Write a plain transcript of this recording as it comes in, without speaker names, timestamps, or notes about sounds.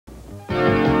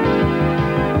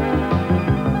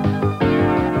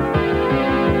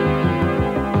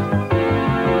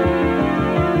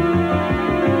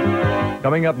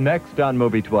Coming up next on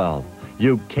Movie 12,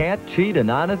 You Can't Cheat an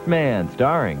Honest Man,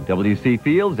 starring W.C.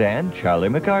 Fields and Charlie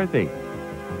McCarthy.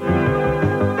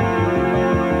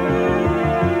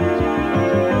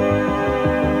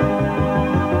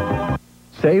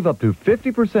 Save up to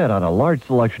 50% on a large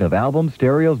selection of albums,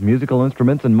 stereos, musical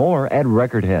instruments, and more at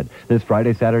Record Head this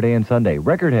Friday, Saturday, and Sunday.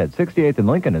 Record Head, 68th in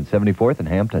Lincoln and 74th in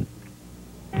Hampton.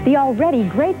 The already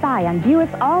great buy on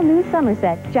Buick's all-new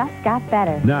Somerset just got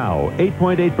better. Now,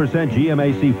 8.8%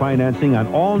 GMAC financing on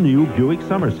all-new Buick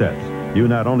Somersets. You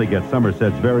not only get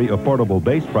Somerset's very affordable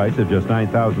base price of just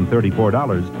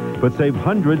 $9,034, but save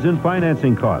hundreds in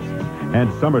financing costs. And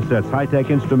Somerset's high-tech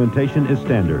instrumentation is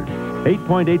standard.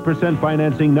 8.8%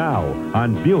 financing now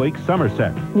on Buick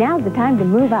Somerset. Now's the time to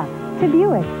move up to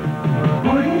Buick.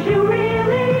 Wouldn't you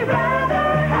really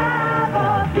rather have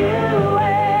a Buick?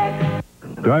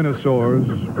 Dinosaurs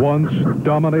once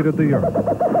dominated the earth.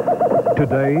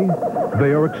 Today,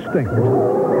 they are extinct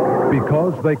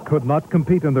because they could not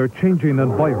compete in their changing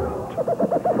environment.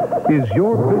 Is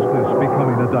your business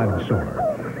becoming a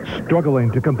dinosaur,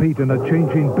 struggling to compete in a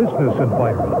changing business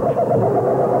environment?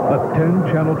 Attend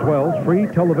Channel 12's free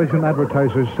television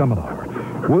advertisers seminar.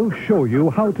 We'll show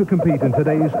you how to compete in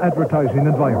today's advertising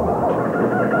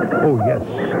environment. Oh, yes,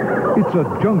 it's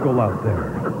a jungle out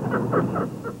there.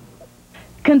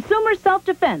 Consumer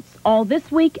Self-Defense, all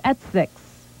this week at 6.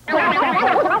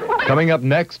 Coming up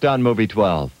next on Movie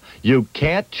 12, You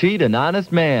Can't Cheat an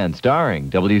Honest Man, starring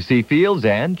W.C. Fields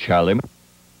and Charlie McCarthy.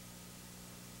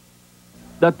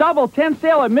 The double 10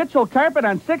 sale at Mitchell Carpet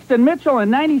on 6th and Mitchell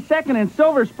and 92nd and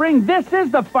Silver Spring. This is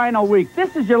the final week.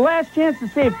 This is your last chance to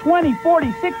save 20, 40,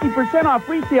 60% off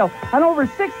retail on over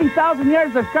 60,000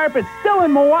 yards of carpet still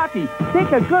in Milwaukee.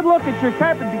 Take a good look at your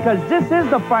carpet because this is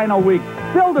the final week.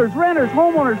 Builders, renters,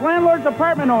 homeowners, landlords,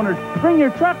 apartment owners. Bring your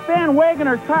truck, van, wagon,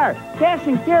 or car. Cash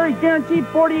and carry, guaranteed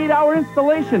 48-hour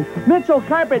installation. Mitchell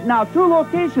Carpet, now 2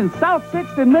 locations. South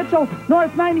 6th and Mitchell,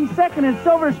 North 92nd and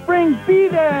Silver Spring. Be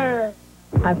there!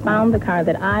 I found the car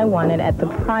that I wanted at the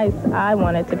price I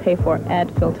wanted to pay for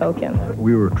at Phil Token.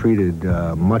 We were treated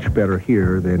much better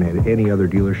here than at any other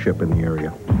dealership in the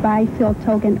area. Buy Phil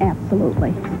Token,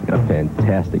 absolutely. A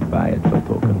fantastic buy at Phil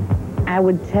Token. I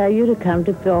would tell you to come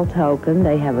to Phil Token.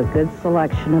 They have a good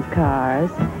selection of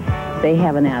cars. They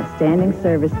have an outstanding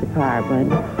service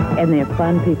department, and they're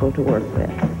fun people to work with.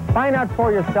 Find out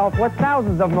for yourself what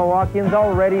thousands of Milwaukeeans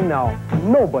already know.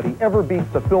 Nobody ever beats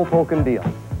the Phil Token deal.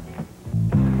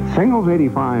 Singles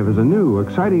 85 is a new,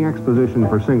 exciting exposition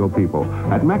for single people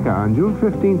at Mecca on June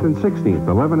 15th and 16th,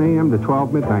 11 a.m. to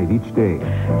 12 midnight each day.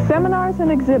 Seminars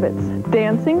and exhibits.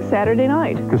 Dancing Saturday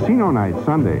night. Casino night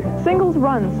Sunday. Singles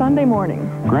run Sunday morning.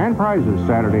 Grand prizes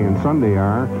Saturday and Sunday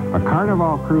are a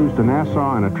Carnival cruise to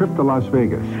Nassau and a trip to Las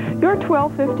Vegas. Your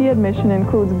 $12.50 admission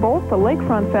includes both the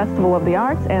Lakefront Festival of the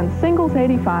Arts and Singles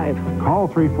 85. Call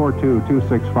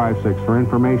 342-2656 for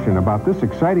information about this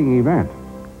exciting event.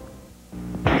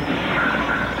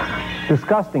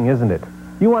 Disgusting, isn't it?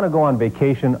 You want to go on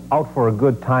vacation, out for a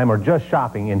good time, or just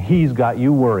shopping, and he's got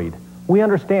you worried. We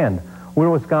understand. We're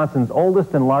Wisconsin's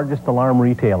oldest and largest alarm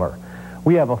retailer.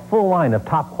 We have a full line of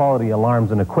top-quality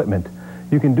alarms and equipment.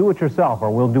 You can do it yourself,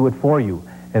 or we'll do it for you.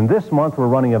 And this month, we're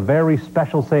running a very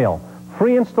special sale.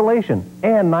 Free installation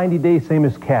and 90-day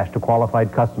same-as-cash to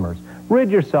qualified customers. Rid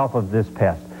yourself of this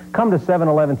pest. Come to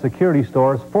 7-Eleven Security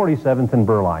Stores, 47th and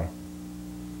Burleigh.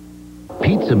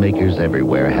 Pizza makers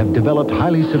everywhere have developed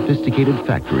highly sophisticated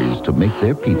factories to make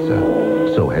their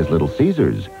pizza. So has Little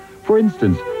Caesars. For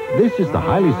instance, this is the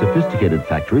highly sophisticated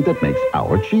factory that makes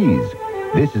our cheese.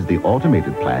 This is the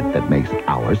automated plant that makes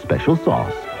our special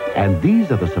sauce. And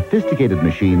these are the sophisticated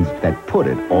machines that put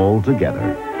it all together.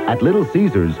 At Little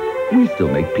Caesars, we still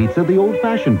make pizza the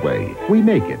old-fashioned way. We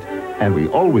make it. And we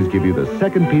always give you the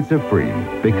second pizza free.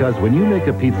 Because when you make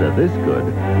a pizza this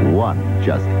good, one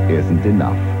just isn't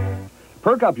enough.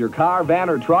 Perk up your car,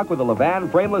 van, or truck with a Levan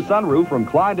frameless sunroof from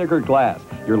Klein Dickert Glass.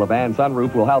 Your Levan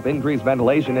sunroof will help increase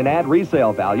ventilation and add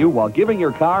resale value while giving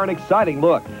your car an exciting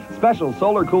look. Special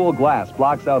solar cool glass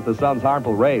blocks out the sun's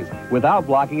harmful rays without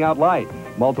blocking out light.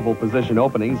 Multiple position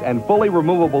openings and fully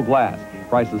removable glass.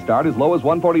 Prices start as low as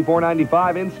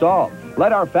 $144.95 installed.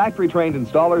 Let our factory-trained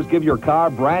installers give your car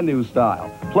brand new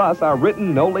style. Plus, our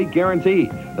written no-leak guarantee.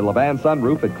 The Levan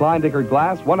sunroof at Klein Dickert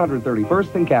Glass,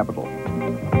 131st and Capitol.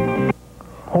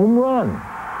 Home run.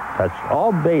 Touched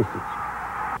all bases.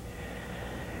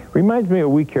 Reminds me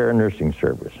of We Care Nursing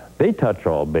Service. They touch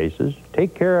all bases,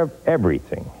 take care of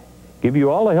everything, give you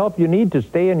all the help you need to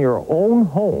stay in your own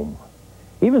home,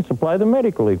 even supply the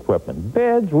medical equipment,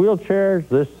 beds, wheelchairs,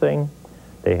 this thing.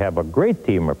 They have a great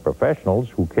team of professionals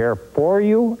who care for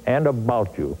you and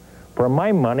about you. For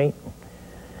my money,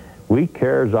 We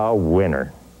care's a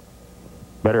winner.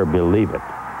 Better believe it.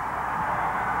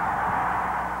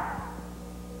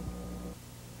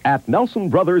 At Nelson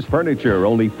Brothers Furniture,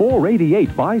 only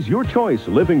 $488 buys your choice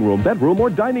living room, bedroom,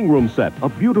 or dining room set. A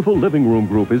beautiful living room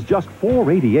group is just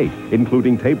 $488,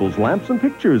 including tables, lamps, and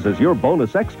pictures as your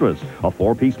bonus extras. A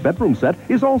 4-piece bedroom set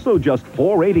is also just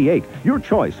 $488. Your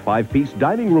choice, 5-piece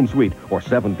dining room suite or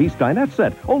 7-piece dinette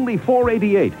set, only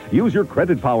 $488. Use your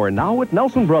credit power now at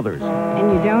Nelson Brothers.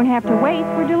 And you don't have to wait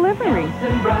for delivery.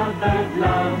 Nelson Brothers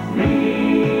loves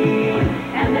me,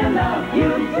 and they love you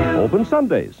too. Open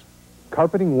Sundays.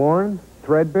 Carpeting worn,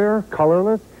 threadbare,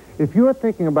 colorless? If you're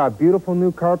thinking about beautiful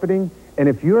new carpeting, and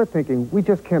if you're thinking we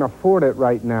just can't afford it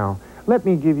right now, let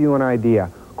me give you an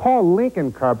idea. Call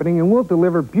Lincoln Carpeting and we'll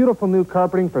deliver beautiful new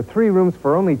carpeting for 3 rooms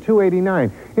for only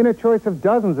 $289 in a choice of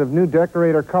dozens of new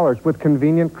decorator colors with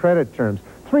convenient credit terms.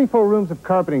 3 full rooms of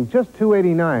carpeting, just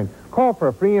 $289. Call for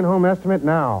a free in-home estimate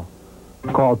now.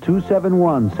 Call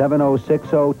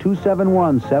 271-7060,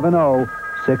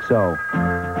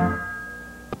 271-7060.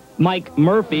 Mike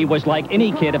Murphy was like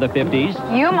any kid of the 50s.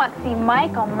 You must see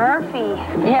Michael Murphy.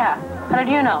 Yeah. How did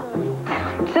you know?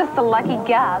 Just a lucky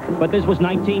guess. But this was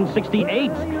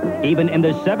 1968. Even in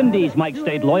the 70s, Mike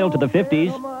stayed loyal to the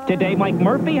 50s. Today, Mike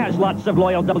Murphy has lots of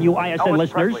loyal WISN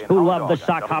listeners who love the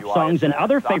sock hop songs and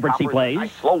other favorites he plays.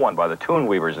 Nice slow one by the Tune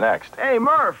Weavers next. Hey,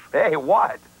 Murph. Hey,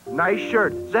 what? Nice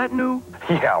shirt. Is that new?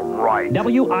 Yeah, right.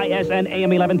 WISN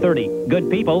AM 1130. Good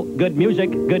people, good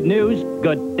music, good news,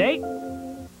 good day.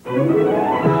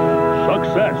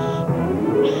 Success.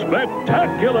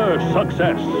 Spectacular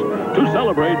success. To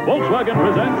celebrate, Volkswagen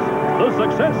presents the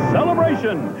Success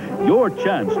Celebration. Your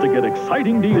chance to get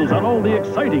exciting deals on all the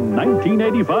exciting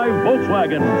 1985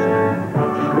 Volkswagens.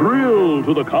 Thrill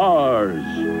to the cars.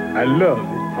 I love it.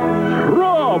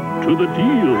 Throb to the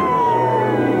deals.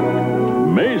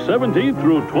 May 17th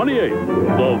through 28th,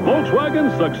 the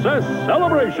Volkswagen Success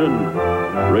Celebration.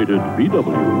 Rated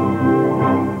VW.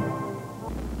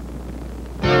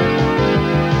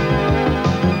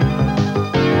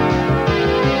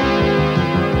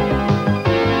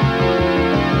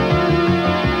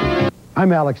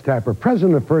 I'm Alex Tapper,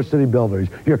 president of First City Builders,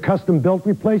 your custom-built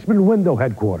replacement window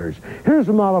headquarters. Here's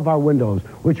a model of our windows,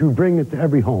 which we bring into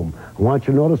every home. I want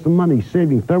you to notice the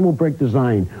money-saving thermal break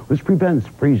design, which prevents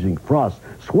freezing, frost,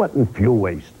 sweat, and fuel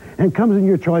waste, and comes in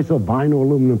your choice of vinyl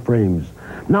aluminum frames.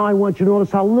 Now I want you to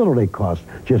notice how little they cost,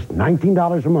 just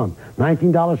 $19 a month,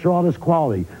 $19 for all this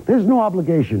quality. There's no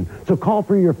obligation, so call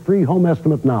for your free home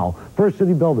estimate now. First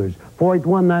City Builders,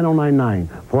 481-9099,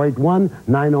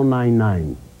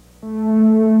 481-9099.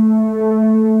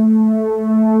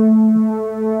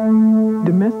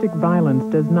 Domestic violence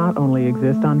does not only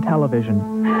exist on television.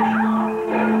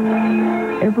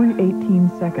 Every 18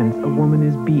 seconds, a woman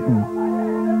is beaten.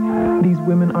 These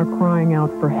women are crying out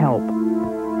for help.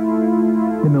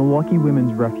 The Milwaukee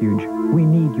Women's Refuge. We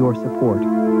need your support.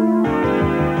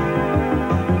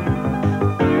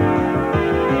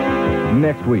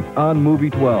 Next week on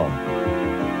Movie 12.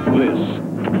 This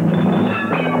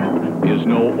is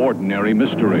no ordinary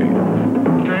mystery.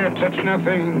 Can't touch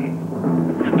nothing.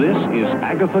 This is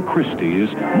Agatha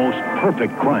Christie's most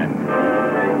perfect crime.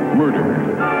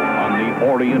 Murder on the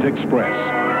Orient Express.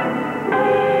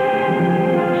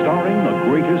 Starring the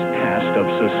greatest cast of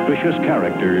suspicious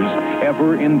characters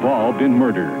ever involved in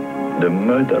murder. The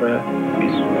murderer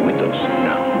is with us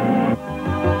now.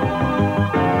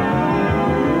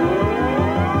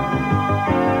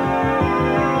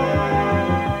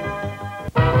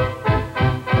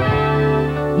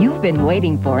 You've been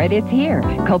waiting for it. It's here.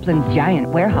 Copeland's giant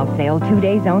warehouse sale, 2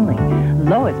 days only.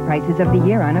 Lowest prices of the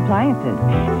year on appliances.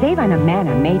 Save on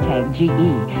Amana, Maytag,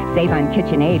 GE. Save on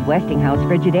KitchenAid, Westinghouse,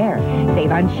 Frigidaire.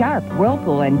 Save on Sharp,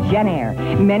 Whirlpool, and Genair.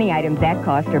 Many items at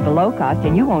cost or below cost,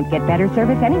 and you won't get better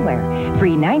service anywhere.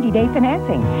 Free 90-day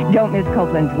financing. Don't miss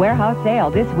Copeland's warehouse sale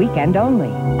this weekend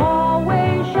only.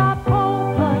 Always shop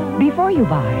Copeland. Before you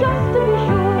buy. Just to be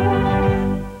sure.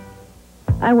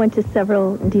 I went to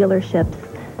several dealerships,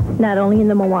 not only in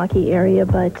the Milwaukee area,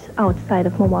 but outside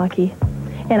of Milwaukee.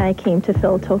 And I came to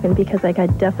Phil Token because I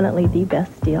got definitely the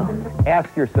best deal.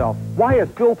 Ask yourself, why has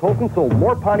Phil Token sold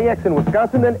more Pontiacs in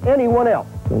Wisconsin than anyone else?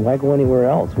 So why go anywhere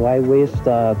else? Why waste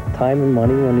time and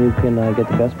money when you can get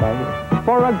the best buy here?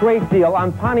 For a great deal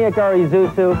on Pontiac or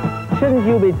Isuzu, shouldn't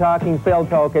you be talking Phil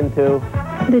Token too?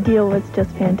 The deal was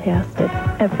just fantastic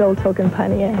at Phil Token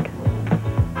Pontiac.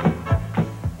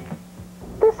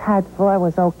 This hard floor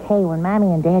was okay when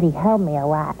Mommy and Daddy held me a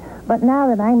lot. But now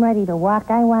that I'm ready to walk,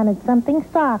 I wanted something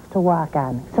soft to walk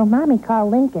on. So Mommy called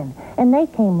Lincoln, and they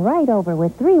came right over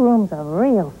with 3 rooms of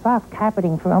real soft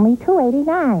carpeting for only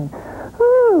 $289.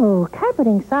 Ooh, Ooh,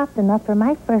 carpeting soft enough for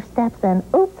my first steps and,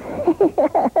 oops,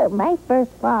 my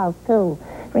first falls, too.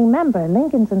 Remember,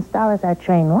 Lincoln's installers are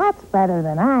trained lots better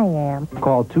than I am.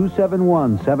 Call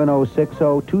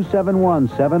 271-7060,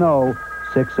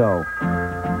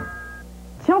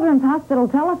 271-7060. Children's Hospital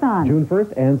Telethon. June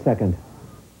 1st and 2nd.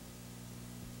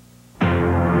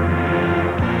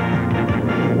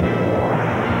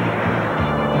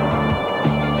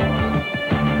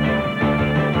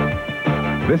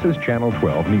 This is Channel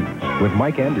 12 News with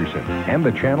Mike Anderson and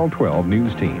the Channel 12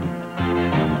 News team.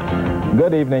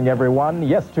 Good evening, everyone.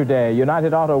 Yesterday,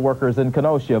 United Auto Workers in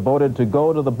Kenosha voted to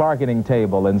go to the bargaining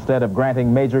table instead of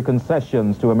granting major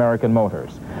concessions to American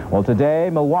Motors. Well, today,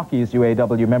 Milwaukee's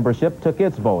UAW membership took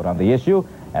its vote on the issue,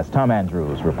 as Tom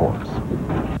Andrews reports.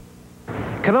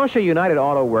 Kenosha United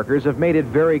Auto Workers have made it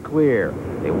very clear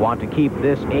they want to keep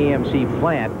this AMC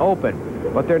plant open,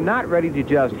 but they're not ready to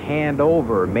just hand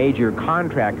over major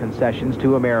contract concessions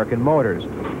to American Motors.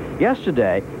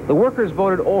 Yesterday, the workers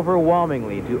voted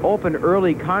overwhelmingly to open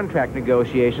early contract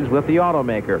negotiations with the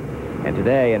automaker. And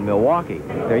today in Milwaukee,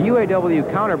 their UAW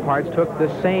counterparts took the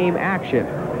same action.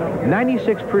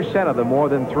 96% of the more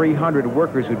than 300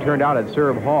 workers who turned out at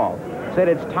Serve Hall said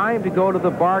it's time to go to the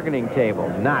bargaining table,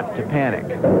 not to panic.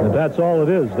 That's all it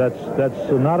is.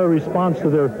 That's not a response to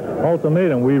their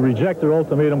ultimatum. We reject their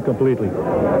ultimatum completely.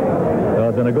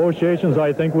 The negotiations,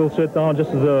 I think, will sit down,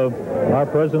 just as our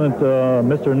president,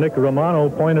 Mr. Nick Romano,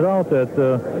 pointed out, that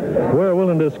we're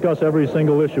willing to discuss every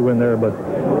single issue in there, but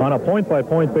on a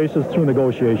point-by-point basis through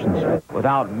negotiations.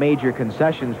 Without major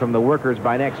concessions from the workers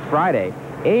by next Friday,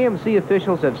 AMC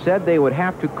officials have said they would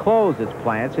have to close its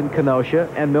plants in Kenosha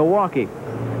and Milwaukee.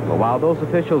 But while those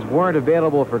officials weren't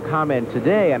available for comment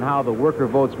today on how the worker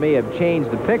votes may have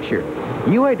changed the picture,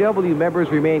 UAW members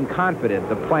remain confident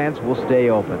the plants will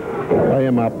stay open. I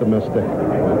am optimistic.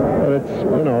 But it's,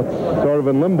 it's sort of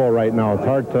in limbo right now. It's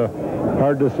hard to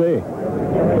say.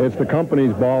 It's the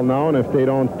company's ball now, and if they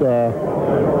don't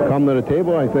come to the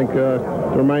table, I think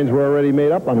their minds were already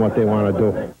made up on what they want to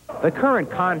do. The current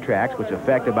contracts, which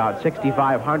affect about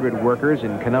 6,500 workers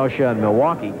in Kenosha and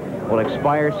Milwaukee, will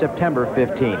expire September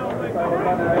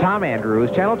 15th. Tom Andrews,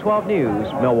 Channel 12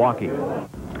 News, Milwaukee.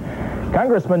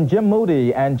 Congressman Jim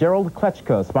Moody and Gerald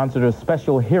Kletchka sponsored a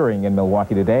special hearing in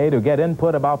Milwaukee today to get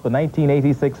input about the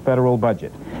 1986 federal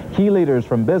budget. Key leaders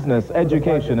from business,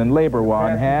 education, and labor were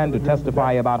on hand to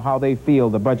testify about how they feel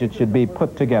the budget should be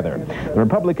put together. The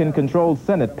Republican-controlled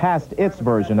Senate passed its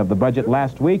version of the budget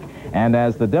last week, and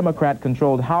as the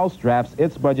Democrat-controlled House drafts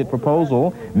its budget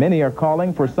proposal, many are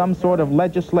calling for some sort of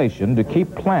legislation to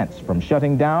keep plants from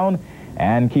shutting down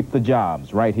and keep the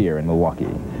jobs right here in Milwaukee.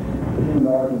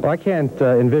 Well, I can't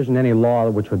envision any law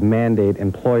which would mandate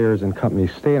employers and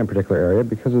companies stay in a particular area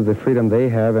because of the freedom they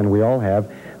have and we all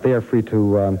have. They are free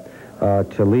to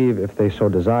leave if they so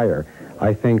desire.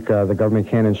 I think the government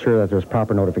can ensure that there's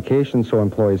proper notification so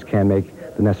employees can make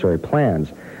the necessary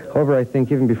plans. However, I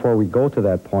think even before we go to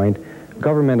that point,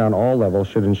 government on all levels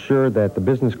should ensure that the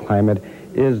business climate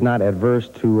is not adverse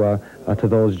to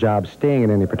those jobs staying in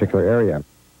any particular area.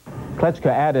 Kletchka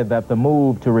added that the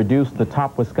move to reduce the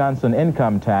top Wisconsin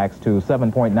income tax to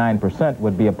 7.9%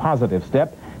 would be a positive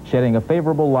step, shedding a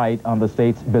favorable light on the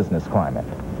state's business climate.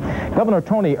 Governor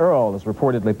Tony Earl is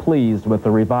reportedly pleased with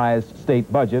the revised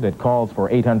state budget. It calls for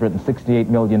 $868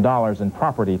 million in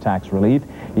property tax relief.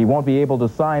 He won't be able to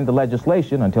sign the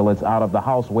legislation until it's out of the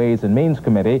House Ways and Means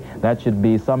Committee. That should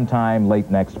be sometime late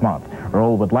next month.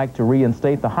 Earl would like to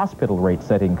reinstate the Hospital Rate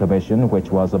Setting Commission, which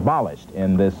was abolished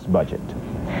in this budget.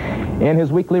 In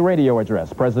his weekly radio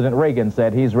address, President Reagan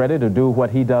said he's ready to do what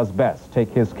he does best, take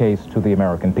his case to the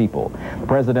American people. The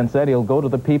president said he'll go to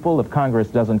the people if Congress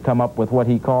doesn't come up with what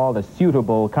he called a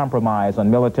suitable compromise on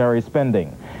military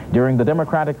spending. During the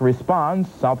Democratic response,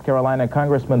 South Carolina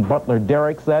Congressman Butler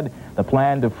Derrick said the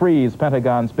plan to freeze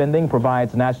Pentagon spending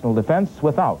provides national defense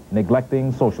without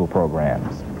neglecting social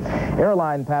programs.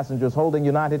 Airline passengers holding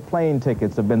United plane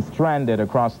tickets have been stranded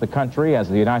across the country as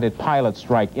the United Pilot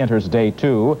Strike enters day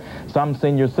 2. Some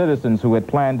senior citizens who had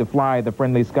planned to fly the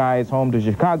Friendly Skies home to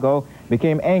Chicago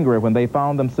became angry when they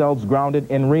found themselves grounded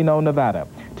in Reno, Nevada.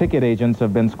 Ticket agents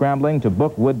have been scrambling to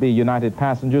book would-be United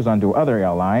passengers onto other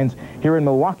airlines. Here in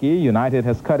Milwaukee, United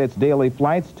has cut its daily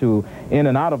flights to in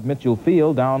and out of Mitchell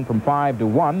Field down from 5 to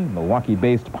 1.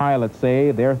 Milwaukee-based pilots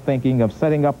say they're thinking of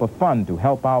setting up a fund to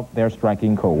help out their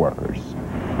striking co-workers.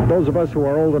 Those of us who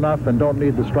are old enough and don't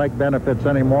need the strike benefits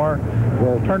anymore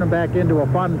will turn them back into a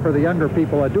fund for the younger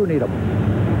people that do need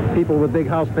them. People with big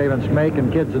house payments to make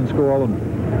and kids in school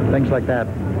and things like that.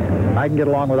 I can get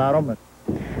along without them.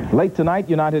 Late tonight,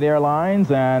 United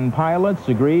Airlines and pilots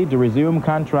agreed to resume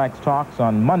contracts talks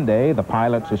on Monday. The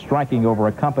pilots are striking over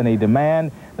a company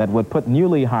demand that would put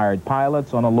newly hired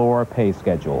pilots on a lower pay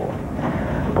schedule.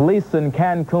 Police in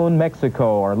Cancun,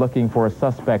 Mexico are looking for a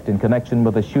suspect in connection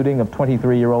with the shooting of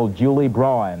 23-year-old Julie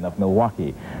Braun of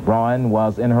Milwaukee. Braun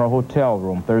was in her hotel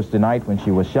room Thursday night when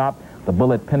she was shot. The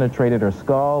bullet penetrated her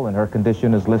skull, and her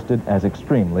condition is listed as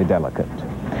extremely delicate.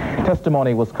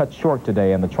 Testimony was cut short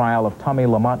today in the trial of Tommy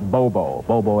Lamont Bobo.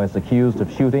 Bobo is accused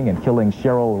of shooting and killing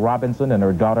Cheryl Robinson and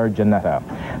her daughter Janetta.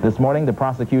 This morning, the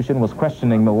prosecution was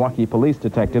questioning Milwaukee police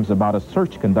detectives about a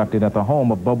search conducted at the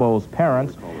home of Bobo's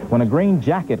parents when a green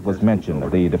jacket was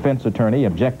mentioned. The defense attorney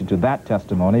objected to that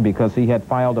testimony because he had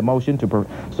filed a motion to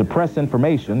suppress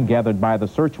information gathered by the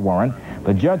search warrant.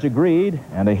 The judge agreed,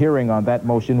 and a hearing on that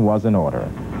motion was in order.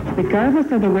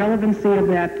 Regardless of the relevancy of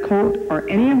that coat or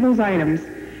any of those items,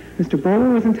 Mr.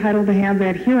 Bobo was entitled to have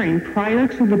that hearing prior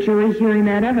to the jury hearing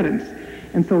that evidence.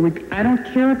 And so I don't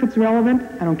care if it's relevant.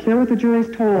 I don't care what the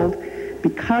jury's told.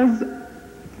 Because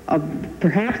of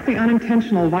perhaps the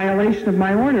unintentional violation of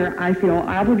my order, I feel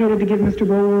obligated to give Mr.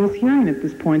 Bobo his hearing at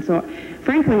this point. So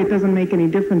frankly, it doesn't make any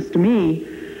difference to me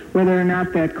whether or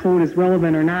not that code is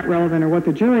relevant or not relevant or what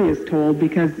the jury is told,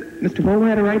 because Mr. Bobo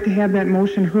had a right to have that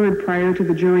motion heard prior to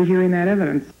the jury hearing that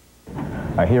evidence.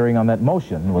 A hearing on that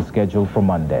motion was scheduled for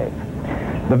Monday.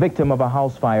 The victim of a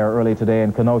house fire early today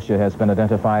in Kenosha has been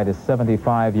identified as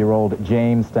 75-year-old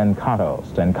James Stancato.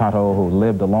 Stancato, who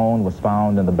lived alone, was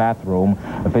found in the bathroom.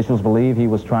 Officials believe he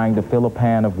was trying to fill a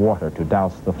pan of water to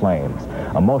douse the flames.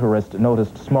 A motorist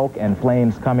noticed smoke and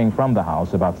flames coming from the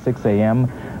house about 6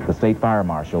 a.m. The state fire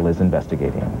marshal is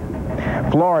investigating.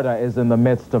 Florida is in the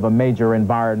midst of a major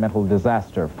environmental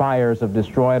disaster. Fires have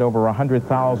destroyed over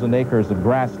 100,000 acres of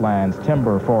grasslands,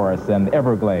 timber forests, and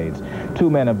Everglades. 2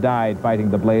 men have died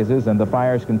fighting the blazes, and the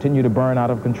fires continue to burn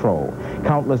out of control.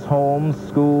 Countless homes,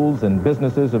 schools, and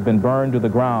businesses have been burned to the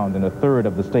ground in a third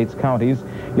of the state's counties.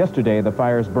 Yesterday, the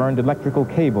fires burned electrical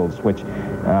cables, which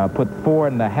put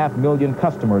 4.5 million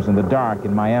customers in the dark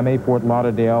in Miami, Fort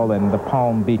Lauderdale, and the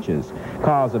Palm Beaches.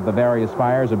 Cause of the various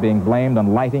fires are being blamed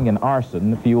on lighting and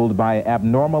arson, fueled by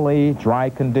abnormally dry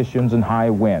conditions and high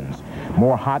winds.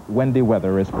 More hot, windy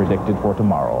weather is predicted for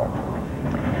tomorrow.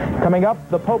 Coming up,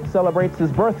 the Pope celebrates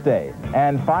his birthday,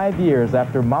 and 5 years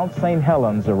after Mount St.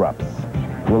 Helens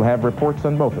erupts. We'll have reports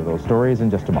on both of those stories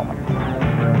in just a moment.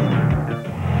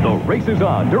 The race is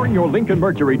on during your Lincoln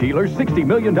Mercury dealer's $60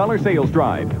 million sales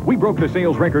drive. We broke the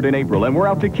sales record in April, and we're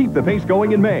out to keep the pace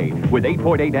going in May with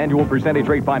 8.8 annual percentage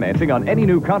rate financing on any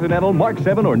new Continental, Mark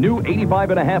 7, or new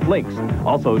 85.5 Lynx.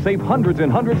 Also, save hundreds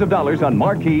and hundreds of dollars on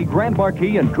Marquis, Grand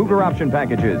Marquis, and Cougar option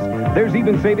packages. There's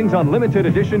even savings on limited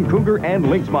edition Cougar and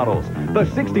Lynx models. The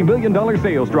 $60 million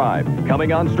sales drive,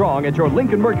 coming on strong at your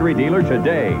Lincoln Mercury dealer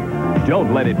today.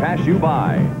 Don't let it pass you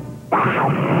by.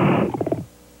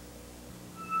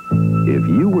 If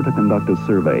you were to conduct a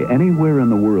survey anywhere in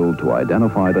the world to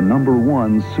identify the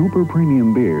 #1 super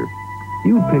premium beer,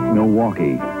 you'd pick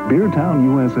Milwaukee, Beer Town,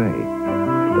 USA.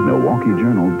 The Milwaukee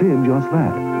Journal did just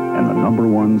that, and the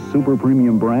 #1 super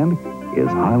premium brand is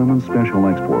Heilemann Special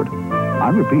Export. I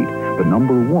repeat, the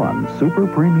 #1 super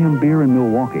premium beer in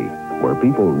Milwaukee, where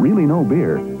people really know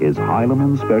beer, is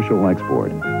Heilemann Special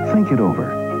Export. Think it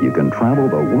over. You can travel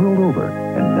the world over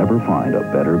and never find a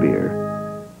better beer.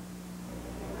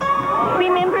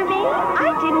 Remember me?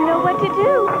 I didn't know what to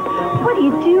do. What do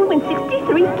you do when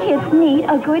 63 kids need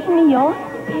a good meal?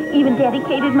 Even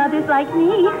dedicated mothers like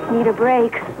me need a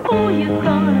break. Who you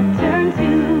gonna turn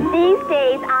to? These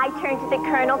days, I turn to the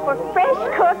Colonel for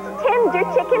fresh-cooked, tender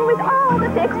chicken with all the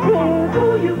fixings.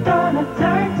 Who you gonna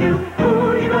turn to?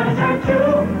 Who you gonna turn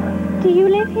to? Do you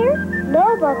live here?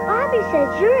 No, but Bobby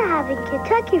says you're having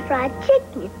Kentucky Fried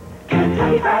Chicken.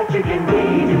 Kentucky Fried Chicken,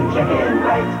 we do chicken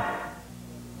right.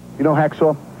 You know,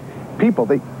 Hacksaw, people,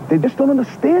 they just don't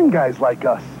understand guys like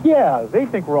us. Yeah, they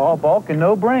think we're all bulk and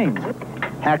no brains.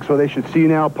 Hacksaw, they should see you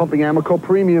now pumping Amoco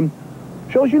Premium.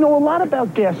 Shows you know a lot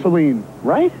about gasoline,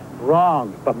 right?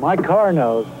 Wrong, but my car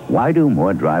knows. Why do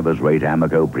more drivers rate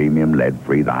Amoco Premium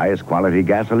lead-free the highest quality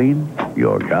gasoline?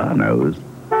 Your car knows.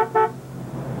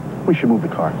 We should move the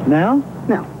car. Now?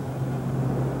 Now.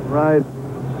 Right.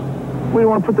 Where do you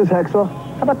want to put this, Hacksaw?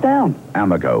 How about down?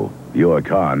 Amoco, your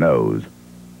car knows.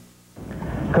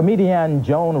 Comedian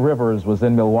Joan Rivers was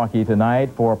in Milwaukee tonight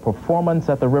for a performance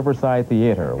at the Riverside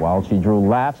Theater. While she drew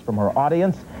laughs from her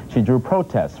audience, she drew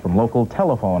protests from local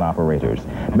telephone operators.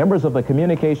 Members of the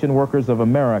Communication Workers of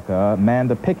America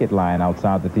manned a picket line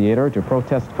outside the theater to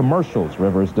protest commercials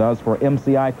Rivers does for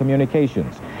MCI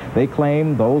Communications. They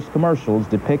claim those commercials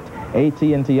depict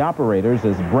AT&T operators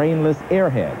as brainless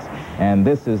airheads and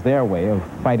this is their way of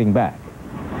fighting back.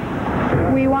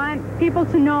 We want people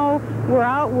to know we're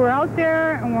out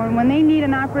there, and when they need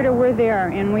an operator, we're there,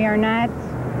 and we are not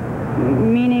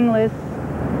meaningless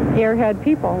airhead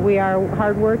people. We are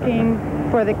hardworking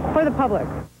for the public.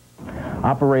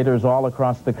 Operators all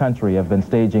across the country have been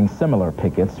staging similar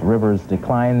pickets. Rivers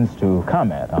declines to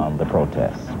comment on the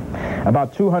protests.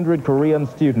 About 200 Korean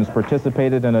students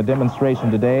participated in a demonstration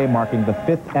today marking the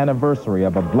 5th anniversary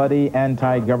of a bloody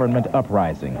anti-government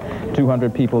uprising.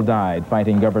 200 people died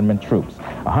fighting government troops.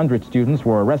 100 students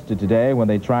were arrested today when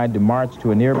they tried to march to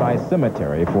a nearby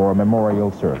cemetery for a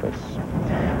memorial service.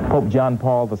 Pope John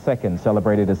Paul II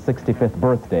celebrated his 65th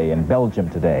birthday in Belgium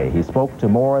today. He spoke to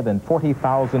more than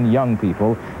 40,000 young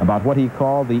people about what he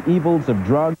called the evils of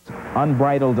drugs,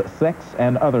 unbridled sex,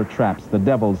 and other traps the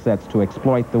devil sets to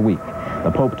exploit the weak.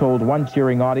 The Pope told one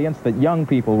cheering audience that young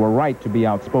people were right to be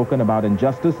outspoken about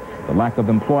injustice, the lack of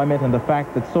employment, and the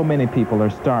fact that so many people are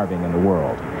starving in the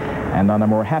world. And on a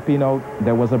more happy note,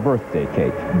 there was a birthday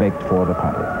cake baked for the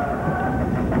Pontiff.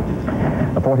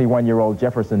 The 41-year-old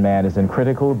Jefferson man is in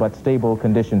critical but stable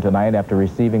condition tonight after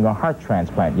receiving a heart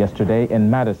transplant yesterday in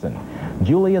Madison.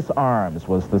 Julius Arms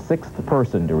was the 6th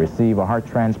person to receive a heart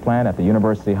transplant at the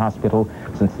University Hospital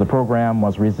since the program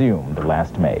was resumed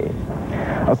last May.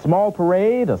 A small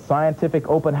parade, a scientific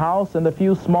open house, and a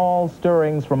few small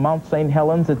stirrings from Mount St.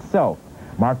 Helens itself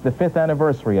marked the 5th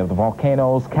anniversary of the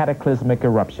volcano's cataclysmic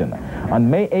eruption. On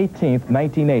May 18th,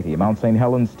 1980, Mount St.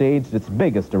 Helens staged its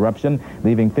biggest eruption,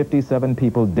 leaving 57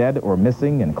 people dead or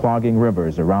missing and clogging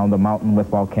rivers around the mountain with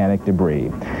volcanic debris.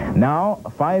 Now,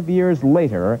 5 years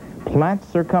later,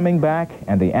 plants are coming back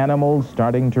and the animals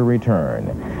starting to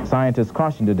return. Scientists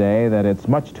caution today that it's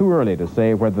much too early to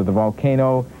say whether the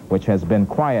volcano, which has been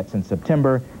quiet since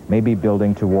September, may be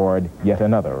building toward yet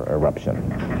another eruption.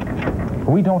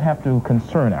 We don't have to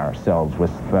concern ourselves with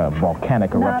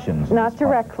volcanic eruptions. Not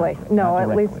directly. No, at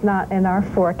least not in our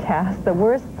forecast. The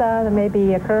worst that may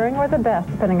be occurring, or the best,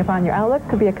 depending upon your outlook,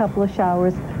 could be a couple of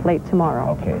showers late tomorrow.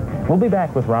 Okay. We'll be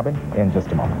back with Robin in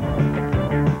just a moment.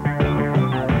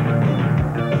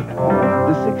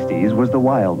 The 60s was the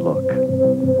wild look.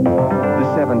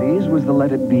 The 70s was the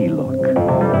let it be look. The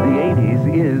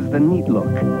 80s is the neat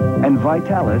look. And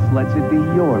Vitalis lets it be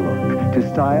your look. To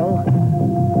style,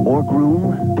 or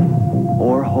groom,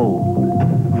 or hold.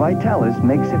 Vitalis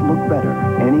makes it look better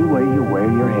any way you wear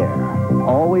your hair.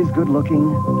 Always good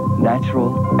looking,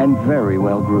 natural, and very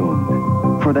well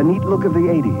groomed. For the neat look of the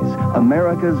 80s,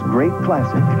 America's great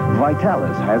classic,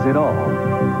 Vitalis has it all.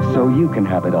 So you can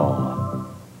have it all.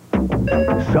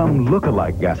 Some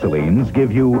look-alike gasolines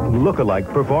give you look-alike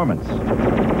performance.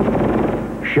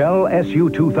 Shell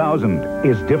SU2000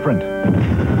 is different.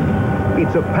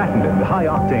 It's a patented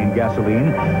high-octane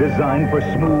gasoline designed for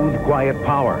smooth, quiet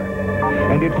power.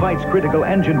 And it fights critical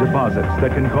engine deposits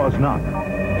that can cause knock.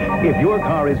 If your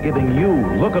car is giving you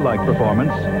look-alike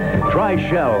performance, try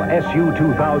Shell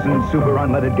SU2000 Super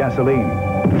Unleaded Gasoline.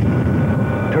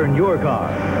 Turn your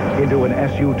car into an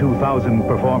SU2000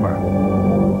 performer.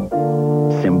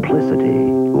 Simplicity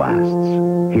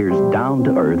lasts. Here's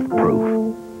down-to-earth proof.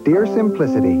 Dear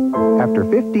Simplicity, after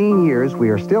 15 years, we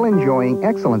are still enjoying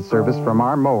excellent service from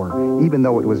our mower, even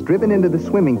though it was driven into the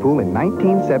swimming pool in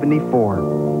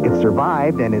 1974. It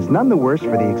survived and is none the worse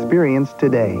for the experience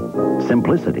today.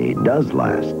 Simplicity does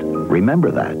last.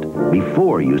 Remember that.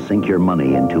 Before you sink your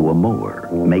money into a mower,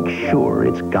 make sure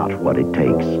it's got what it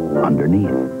takes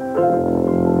underneath.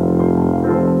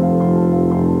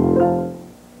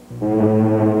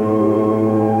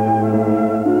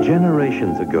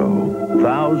 Generations ago,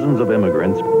 thousands of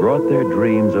immigrants brought their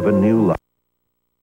dreams of a new life.